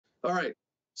All right.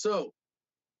 So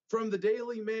from the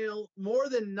Daily Mail, more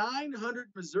than 900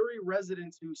 Missouri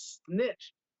residents who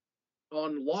snitched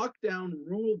on lockdown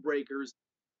rule breakers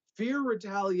fear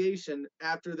retaliation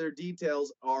after their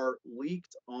details are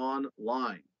leaked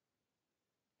online.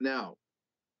 Now,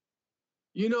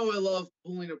 you know I love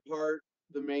pulling apart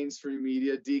the mainstream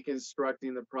media,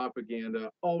 deconstructing the propaganda.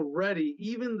 Already,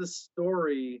 even the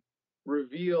story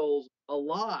reveals a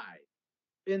lie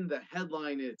in the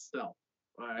headline itself.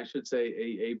 I should say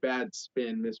a bad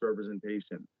spin,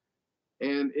 misrepresentation.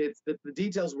 And it's that the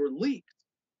details were leaked.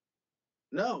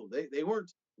 No, they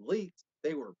weren't leaked.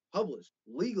 They were published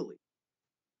legally.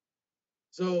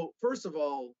 So first of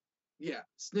all, yeah,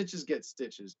 snitches get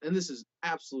stitches. And this is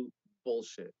absolute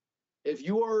bullshit. If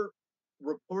you are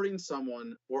reporting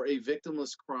someone for a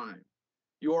victimless crime,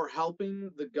 you are helping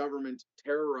the government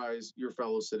terrorize your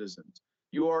fellow citizens.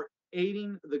 You are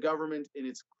aiding the government in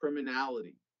its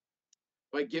criminality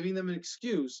by giving them an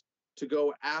excuse to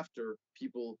go after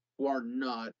people who are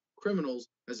not criminals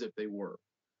as if they were.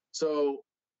 So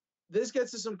this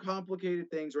gets to some complicated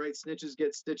things, right? Snitches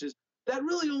get stitches. That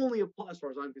really only applies, as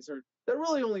far as I'm concerned, that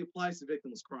really only applies to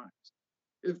victimless crimes.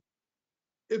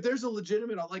 If there's a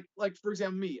legitimate, like for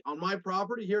example, me on my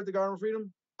property here at the Garden of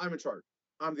Freedom, I'm in charge.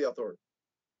 I'm the authority.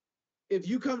 If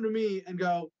you come to me and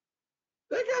go,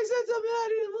 that guy said something I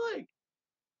didn't like,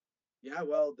 yeah,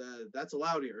 well, that's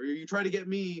allowed here. Or you try to get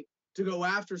me to go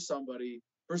after somebody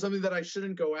for something that I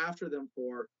shouldn't go after them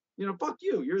for, fuck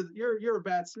you. You're a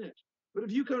bad snitch. But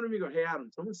if you come to me and go, hey, Adam,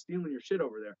 someone's stealing your shit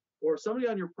over there, or somebody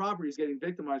on your property is getting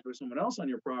victimized by someone else on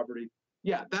your property,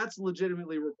 yeah, that's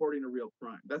legitimately reporting a real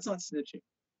crime. That's not snitching.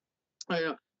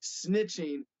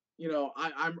 Snitching,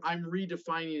 I'm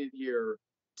redefining it here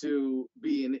to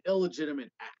be an illegitimate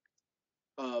act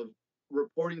of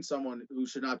reporting someone who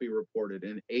should not be reported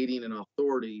and aiding an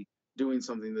authority doing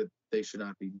something that they should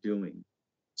not be doing.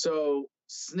 So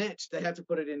snitch, they have to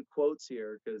put it in quotes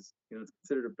here because it's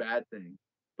considered a bad thing.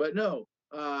 But no,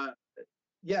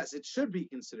 yes, it should be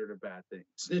considered a bad thing.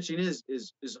 Snitching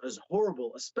is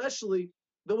horrible, especially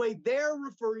the way they're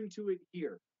referring to it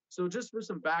here. So just for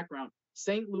some background,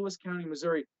 St. Louis County,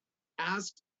 Missouri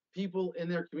asked people in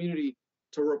their community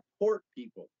to report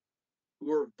people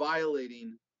who are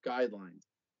violating guidelines.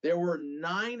 There were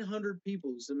 900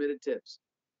 people who submitted tips,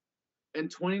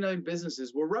 and 29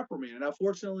 businesses were reprimanded. Now,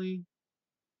 fortunately,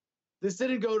 this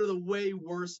didn't go to the way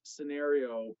worst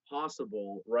scenario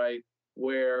possible, right?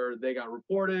 Where they got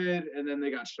reported and then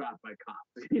they got shot by cops.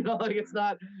 It's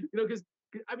not, because,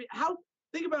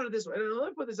 think about it this way. And let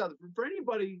me put this out there. For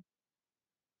anybody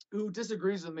who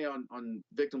disagrees with me on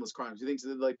victimless crimes, who thinks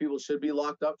that people should be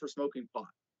locked up for smoking pot.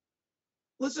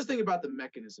 Let's just think about the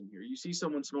mechanism here. You see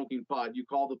someone smoking pot, you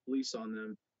call the police on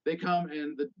them. They come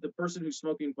and the person who's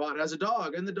smoking pot has a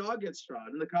dog, and the dog gets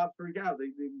shot, and the cops freak out.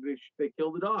 They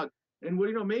kill the dog. And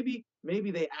maybe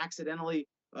they accidentally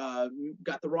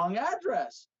got the wrong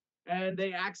address, and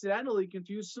they accidentally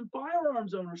confused some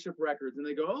firearms ownership records, and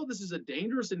they go, oh, this is a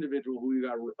dangerous individual who we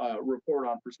got a report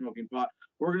on for smoking pot.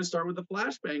 We're going to start with a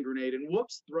flashbang grenade and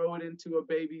whoops, throw it into a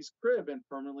baby's crib and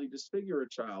permanently disfigure a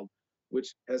child,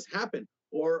 which has happened.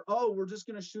 Or, oh, we're just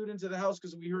going to shoot into the house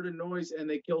because we heard a noise and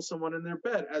they kill someone in their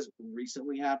bed, as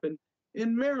recently happened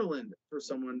in Maryland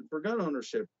for gun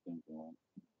ownership.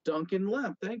 Duncan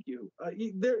Lemp, thank you.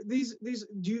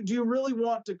 Do you really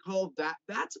want to call that?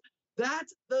 That's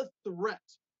the threat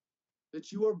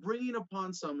that you are bringing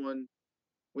upon someone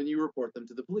when you report them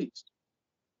to the police.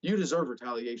 You deserve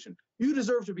retaliation. You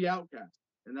deserve to be outcast.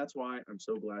 And that's why I'm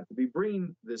so glad to be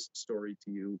bringing this story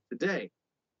to you today.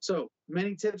 So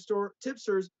many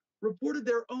tipsters reported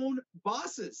their own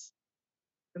bosses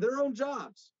and their own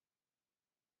jobs.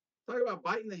 Talk about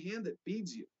biting the hand that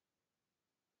feeds you.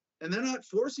 And they're not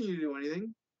forcing you to do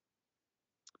anything.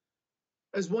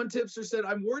 As one tipster said,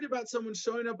 I'm worried about someone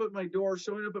showing up at my door,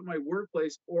 showing up at my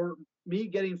workplace, or me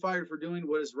getting fired for doing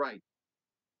what is right.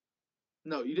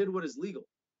 No, you did what is legal.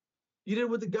 You did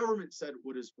what the government said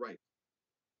what is right.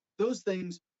 Those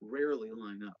things rarely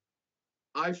line up.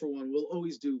 I, for one, will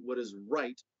always do what is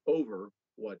right over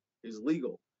what is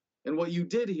legal. And what you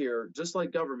did here, just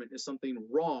like government, is something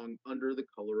wrong under the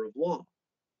color of law.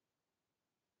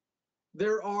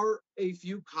 There are a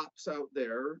few cops out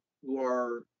there who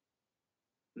are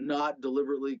not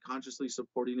deliberately, consciously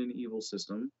supporting an evil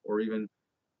system or even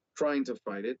trying to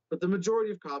fight it, but the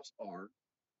majority of cops are.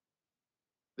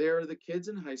 They are the kids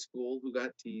in high school who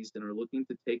got teased and are looking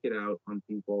to take it out on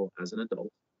people as an adult.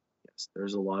 Yes,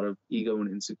 there's a lot of ego and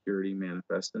insecurity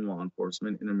manifest in law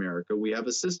enforcement in America. We have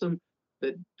a system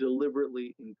that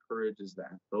deliberately encourages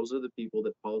that. Those are the people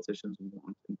that politicians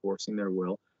want enforcing their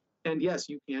will. And yes,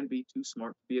 you can be too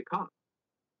smart to be a cop.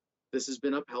 This has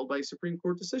been upheld by a Supreme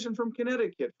Court decision from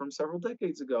Connecticut from several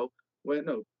decades ago. When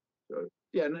no,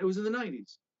 yeah, it was in the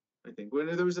 90s, I think, when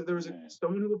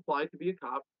someone who applied to be a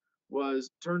cop was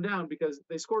turned down because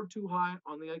they scored too high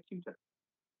on the IQ test.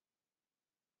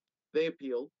 They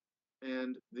appealed,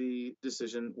 and the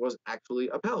decision was actually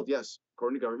upheld. Yes,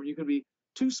 according to government, you can be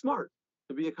too smart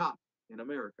to be a cop in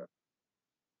America.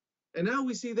 And now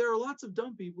we see there are lots of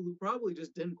dumb people who probably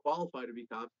just didn't qualify to be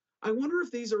cops. I wonder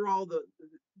if these are all the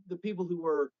people who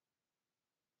were,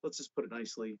 let's just put it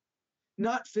nicely,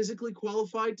 not physically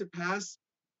qualified to pass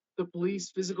the police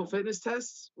physical fitness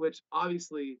tests, which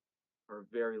obviously are a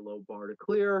very low bar to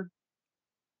clear.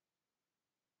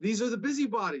 These are the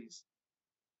busybodies,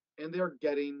 and they're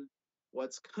getting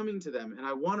what's coming to them. And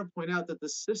I want to point out that the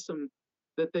system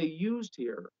that they used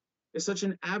here is such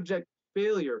an abject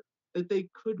failure that they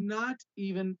could not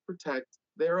even protect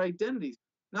their identities.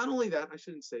 Not only that, I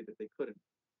shouldn't say that they couldn't.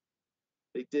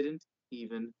 They didn't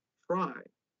even try.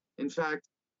 In fact,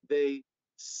 they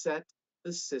set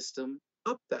the system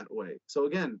up that way. So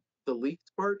again, the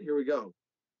leaked part, here we go.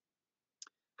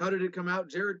 How did it come out?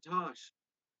 Jared Tosh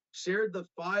shared the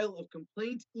file of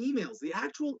complaint emails. The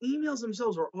actual emails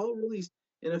themselves were all released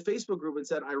in a Facebook group and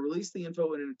said, I released the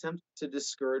info in an attempt to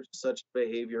discourage such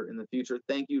behavior in the future.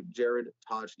 Thank you, Jared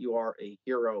Tosh. You are a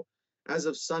hero. As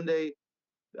of Sunday,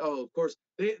 oh, of course,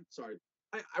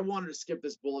 I wanted to skip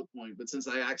this bullet point, but since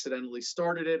I accidentally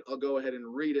started it, I'll go ahead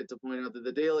and read it to point out that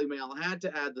the Daily Mail had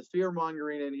to add the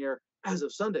fear-mongering in here. As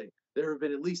of Sunday, there have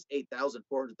been at least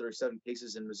 8,437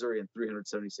 cases in Missouri and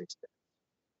 376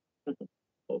 deaths.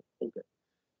 Oh, okay.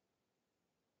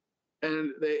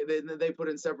 And they put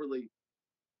in separately,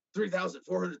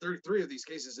 3,433 of these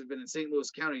cases have been in St. Louis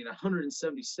County and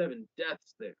 177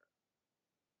 deaths there.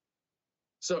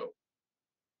 So,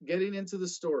 getting into the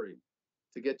story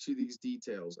to get you these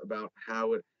details about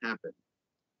how it happened.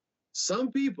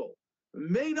 Some people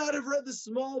may not have read the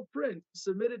small print,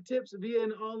 submitted tips via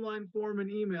an online form and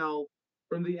email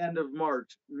from the end of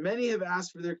March. Many have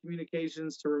asked for their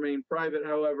communications to remain private,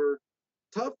 however.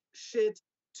 Tough shit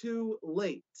too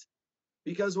late.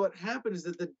 Because what happened is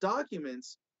that the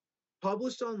documents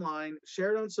published online,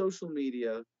 shared on social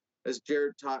media, as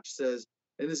Jared Tosh says,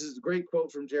 and this is a great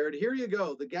quote from Jared. Here you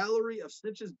go. The gallery of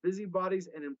snitches, busybodies,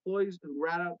 and employees who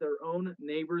rat out their own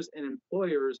neighbors and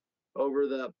employers over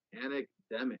the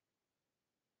pandemic.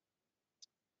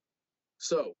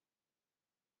 So,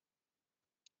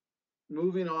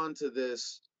 moving on to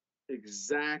this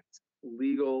exact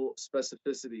legal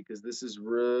specificity, because this is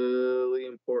really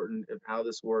important of how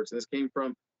this works. And this came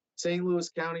from St. Louis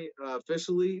County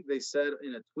officially. They said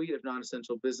in a tweet, if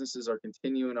non-essential businesses are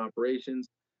continuing operations,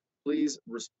 please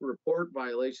report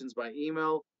violations by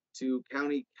email to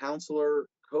County Counselor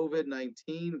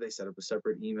COVID-19. They set up a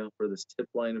separate email for this tip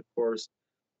line, of course.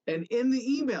 And in the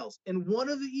emails, in one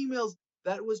of the emails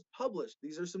that was published,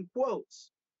 these are some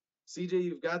quotes. CJ,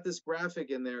 you've got this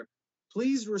graphic in there.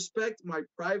 Please respect my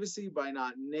privacy by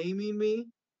not naming me.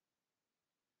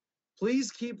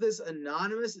 Please keep this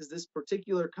anonymous as this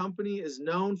particular company is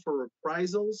known for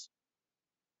reprisals.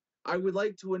 I would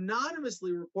like to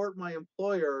anonymously report my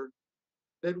employer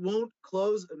that won't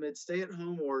close amid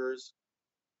stay-at-home orders.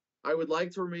 I would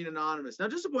like to remain anonymous. Now,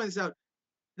 just to point this out,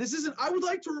 this isn't, I would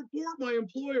like to report my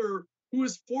employer who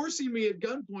is forcing me at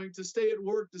gunpoint to stay at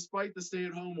work despite the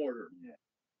stay-at-home order. Yeah.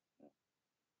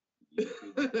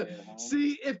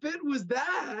 See, if it was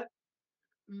that,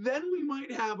 then we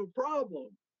might have a problem.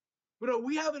 But no,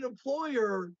 we have an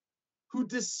employer who,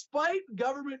 despite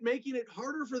government making it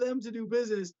harder for them to do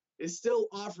business, is still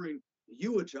offering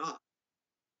you a job.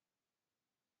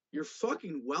 You're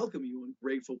fucking welcome, you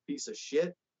ungrateful piece of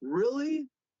shit. Really?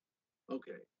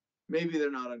 Okay. Maybe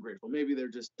they're not ungrateful. Maybe they're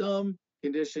just dumb,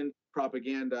 conditioned,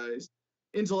 propagandized,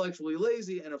 intellectually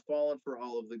lazy, and have fallen for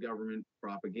all of the government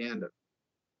propaganda.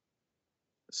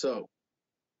 So,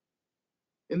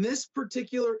 in this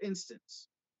particular instance,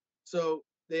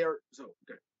 okay.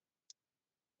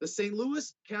 The St.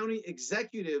 Louis County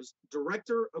Executive's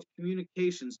Director of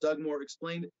Communications, Doug Moore,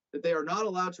 explained that they are not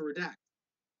allowed to redact.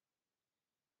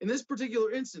 In this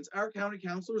particular instance, our county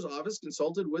counselor's office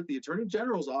consulted with the Attorney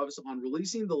General's office on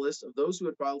releasing the list of those who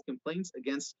had filed complaints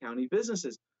against county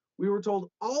businesses. We were told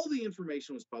all the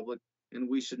information was public and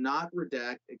we should not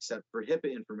redact except for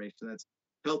HIPAA information. That's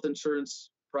Health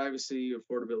Insurance, Privacy,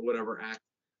 Affordability, whatever Act.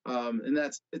 And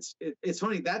it's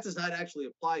funny, that does not actually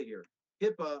apply here.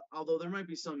 HIPAA, although there might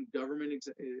be some government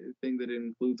thing that it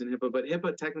includes in HIPAA, but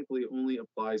HIPAA technically only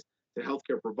applies to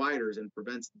healthcare providers and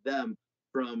prevents them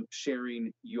from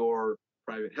sharing your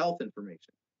private health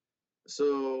information.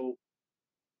 So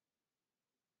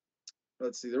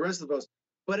let's see the rest of the post.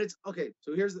 But it's okay.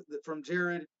 So here's from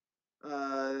Jared.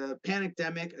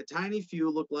 Panicdemic. A tiny few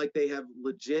look like they have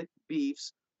legit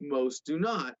beefs. Most do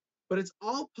not. But it's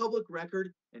all public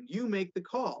record, and you make the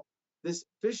call. This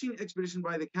fishing expedition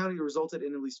by the county resulted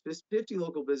in at least 50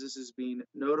 local businesses being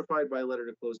notified by letter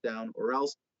to close down, or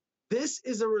else. This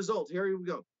is a result. Here we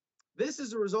go. This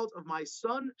is a result of my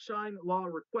Sunshine Law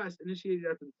request initiated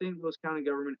after the St. Louis County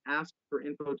government asked for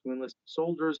info to enlist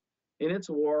soldiers in its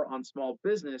war on small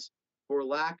business for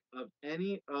lack of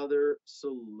any other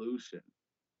solution.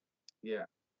 Yeah.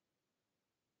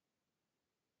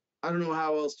 I don't know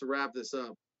how else to wrap this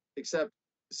up, except,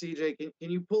 CJ, can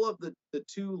you pull up the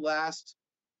two last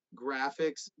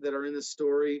graphics that are in the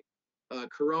story?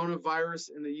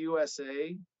 Coronavirus in the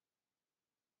USA.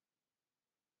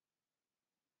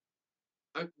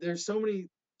 There's so many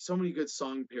good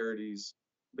song parodies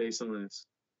based on this.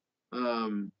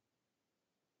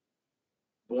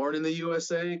 Born in the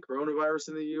USA, coronavirus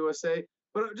in the USA.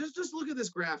 But just look at this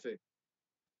graphic.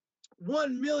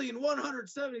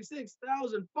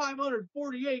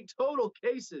 1,176,548 total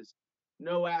cases.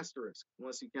 No asterisk,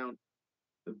 unless you count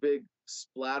the big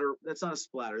splatter. That's not a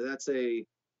splatter. That's a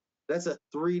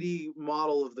 3D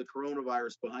model of the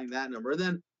coronavirus behind that number. And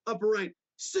then upper right,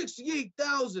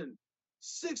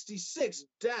 68,066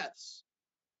 deaths.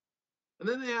 And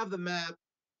then they have the map,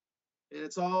 and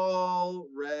it's all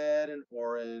red and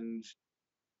orange.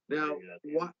 Now,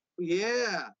 what?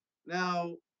 Yeah.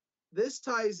 Now, this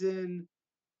ties in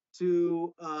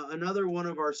to another one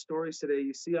of our stories today.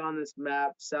 You see on this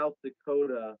map, South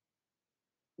Dakota,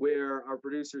 where our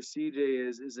producer CJ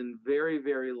is in very,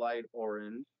 very light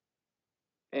orange.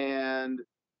 And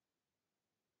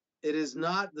it is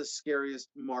not the scariest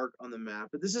mark on the map,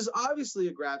 but this is obviously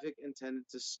a graphic intended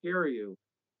to scare you.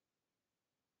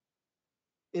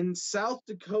 In South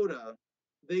Dakota,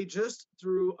 they just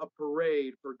threw a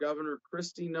parade for Governor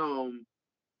Kristi Noem,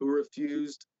 who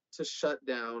refused to shut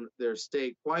down their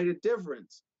state. Quite a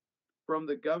difference from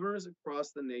the governors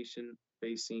across the nation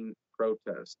facing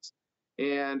protests.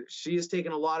 And she has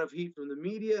taken a lot of heat from the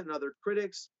media and other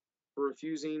critics for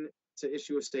refusing to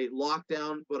issue a state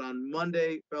lockdown. But on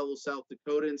Monday, fellow South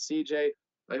Dakotans, CJ,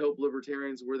 I hope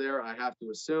libertarians were there, I have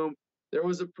to assume, there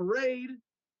was a parade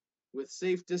with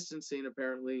safe distancing,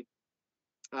 apparently,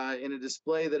 in a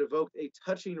display that evoked a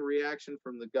touching reaction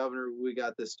from the governor. We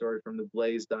got this story from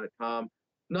theblaze.com.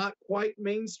 Not quite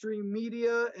mainstream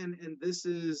media, and this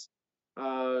is,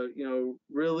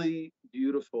 really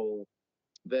beautiful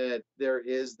that there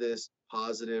is this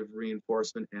positive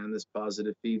reinforcement and this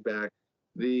positive feedback.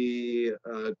 The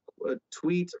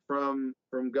tweet from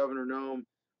Governor Noem: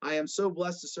 I am so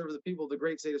blessed to serve the people of the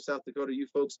great state of South Dakota. You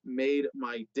folks made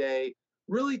my day.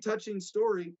 Really touching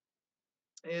story,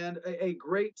 and a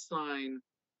great sign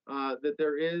that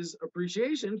there is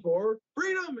appreciation for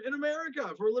freedom in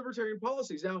America, for libertarian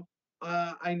policies. Now,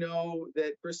 I know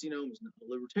that Kristi Noem is not a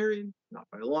libertarian, not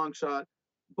by a long shot,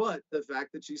 but the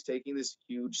fact that she's taking this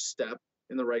huge step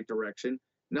in the right direction,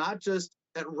 not just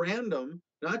at random,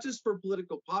 not just for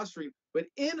political posturing, but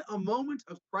in a moment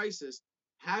of crisis,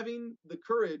 having the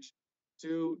courage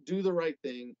to do the right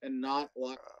thing and not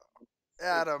lock.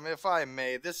 Adam, if I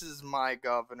may, this is my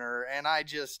governor, and I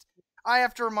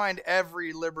have to remind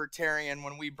every libertarian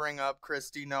when we bring up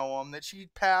Kristi Noem that she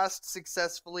passed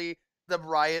successfully the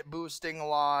riot-boosting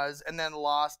laws and then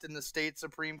lost in the state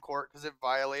Supreme Court because it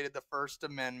violated the First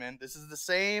Amendment. This is the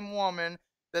same woman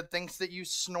that thinks that you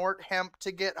snort hemp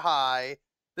to get high.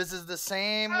 This is the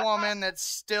same woman that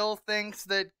still thinks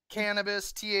that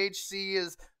cannabis, THC,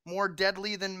 is more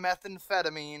deadly than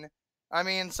methamphetamine. I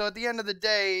mean, so at the end of the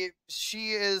day,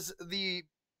 she is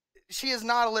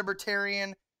not a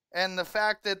libertarian, and the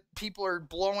fact that people are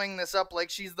blowing this up like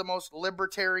she's the most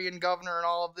libertarian governor in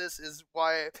all of this is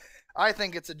why I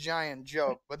think it's a giant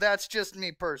joke. But that's just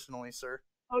me personally, sir.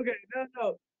 Okay,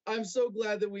 no. I'm so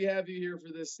glad that we have you here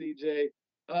for this, CJ.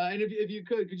 And if you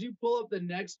could you pull up the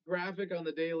next graphic on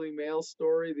the Daily Mail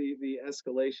story, the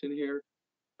escalation here?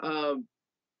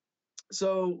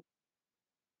 So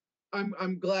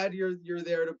I'm glad you're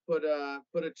there to put a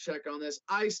check on this.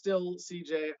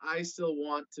 CJ, I still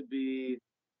want to be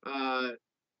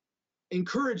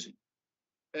encouraging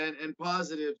and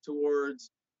positive towards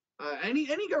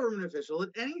any government official at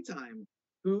any time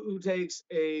who takes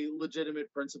a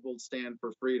legitimate principled stand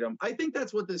for freedom. I think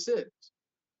that's what this is,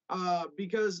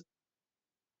 because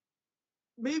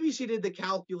maybe she did the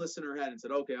calculus in her head and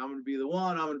said, okay, I'm going to be the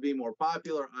one, I'm going to be more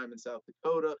popular, I'm in South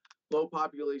Dakota, low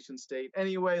population state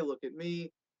anyway, look at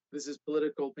me, this is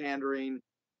political pandering.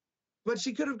 But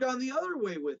she could have gone the other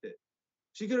way with it.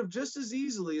 She could have just as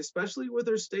easily, especially with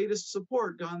her statist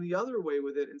support, gone the other way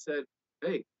with it and said,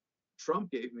 hey,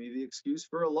 Trump gave me the excuse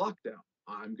for a lockdown.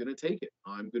 I'm going to take it.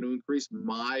 I'm going to increase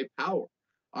my power.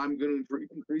 I'm going to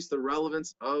increase the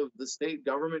relevance of the state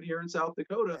government here in South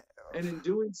Dakota. And in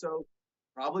doing so,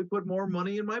 probably put more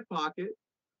money in my pocket,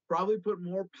 probably put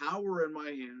more power in my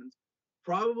hands,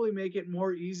 probably make it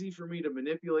more easy for me to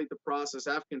manipulate the process,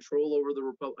 have control over the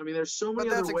Republic. I mean, there's so many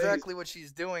But other that's ways. exactly what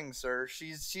she's doing, sir.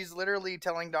 She's literally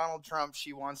telling Donald Trump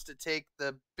she wants to take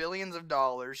the billions of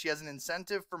dollars. She has an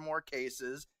incentive for more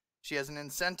cases. She has an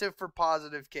incentive for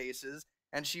positive cases,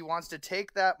 and she wants to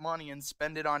take that money and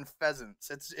spend it on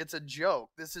pheasants. It's a joke.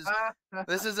 This is a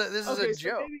Okay, so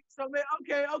joke.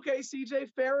 okay, CJ,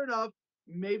 fair enough.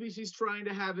 Maybe she's trying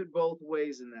to have it both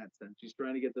ways in that sense. She's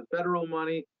trying to get the federal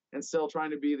money and still trying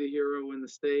to be the hero in the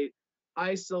state.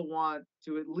 I still want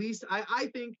to at least, I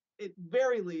think at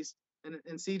very least, and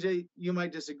CJ, you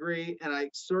might disagree, and I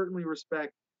certainly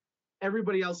respect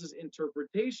everybody else's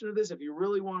interpretation of this. If you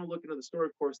really want to look into the story,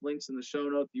 of course, links in the show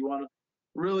notes. You want to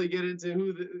really get into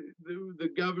who the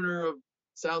governor of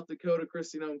South Dakota,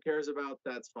 Kristi Noem, cares about,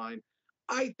 that's fine.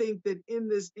 I think that in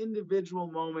this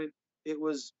individual moment, it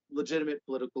was legitimate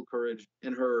political courage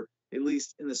and her, at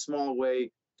least in a small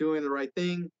way, doing the right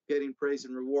thing, getting praise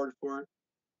and reward for it.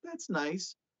 That's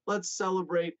nice. Let's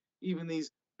celebrate even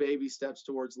these baby steps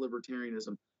towards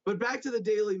libertarianism. But back to the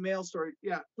Daily Mail story.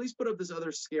 Yeah, please put up this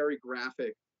other scary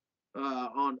graphic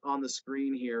on the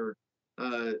screen here,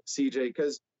 CJ,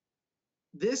 because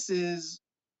this is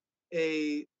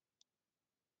a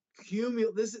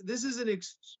this is an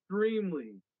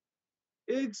extremely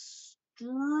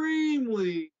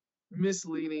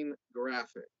misleading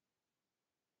graphic,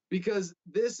 because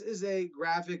this is a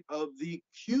graphic of the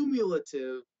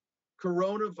cumulative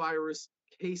coronavirus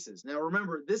cases. Now,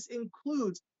 remember, this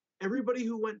includes everybody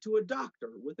who went to a doctor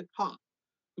with a cough,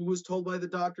 who was told by the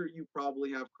doctor, you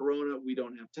probably have corona, we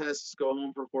don't have tests, go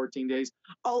home for 14 days.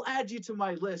 I'll add you to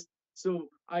my list so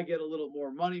I get a little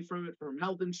more money from it, from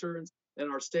health insurance, and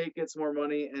our state gets more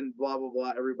money, and blah, blah,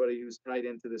 blah. Everybody who's tied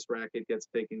into this racket gets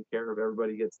taken care of.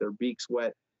 Everybody gets their beaks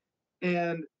wet.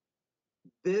 And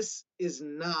this is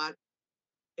not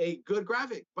a good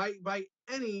graphic by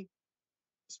any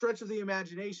stretch of the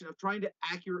imagination of trying to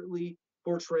accurately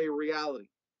portray reality.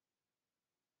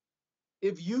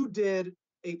 If you did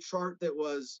a chart that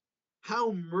was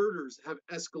how murders have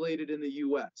escalated in the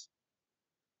US,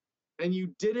 and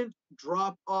you didn't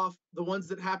drop off the ones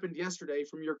that happened yesterday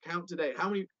from your count today, how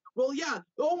many? Well, yeah.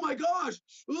 Oh my gosh!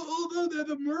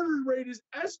 The murder rate is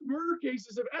murder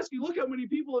cases have escalated. Look how many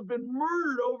people have been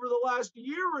murdered over the last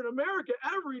year in America.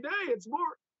 Every day, it's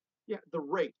more. Yeah, the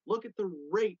rate. Look at the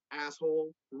rate,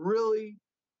 asshole. Really,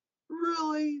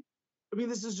 really. I mean,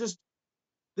 this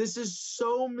is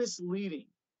so misleading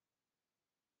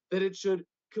that it should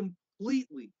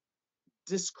completely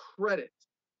discredit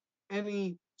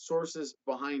any sources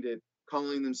behind it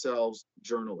calling themselves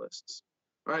journalists.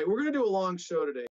 All right, we're going to do a long show today.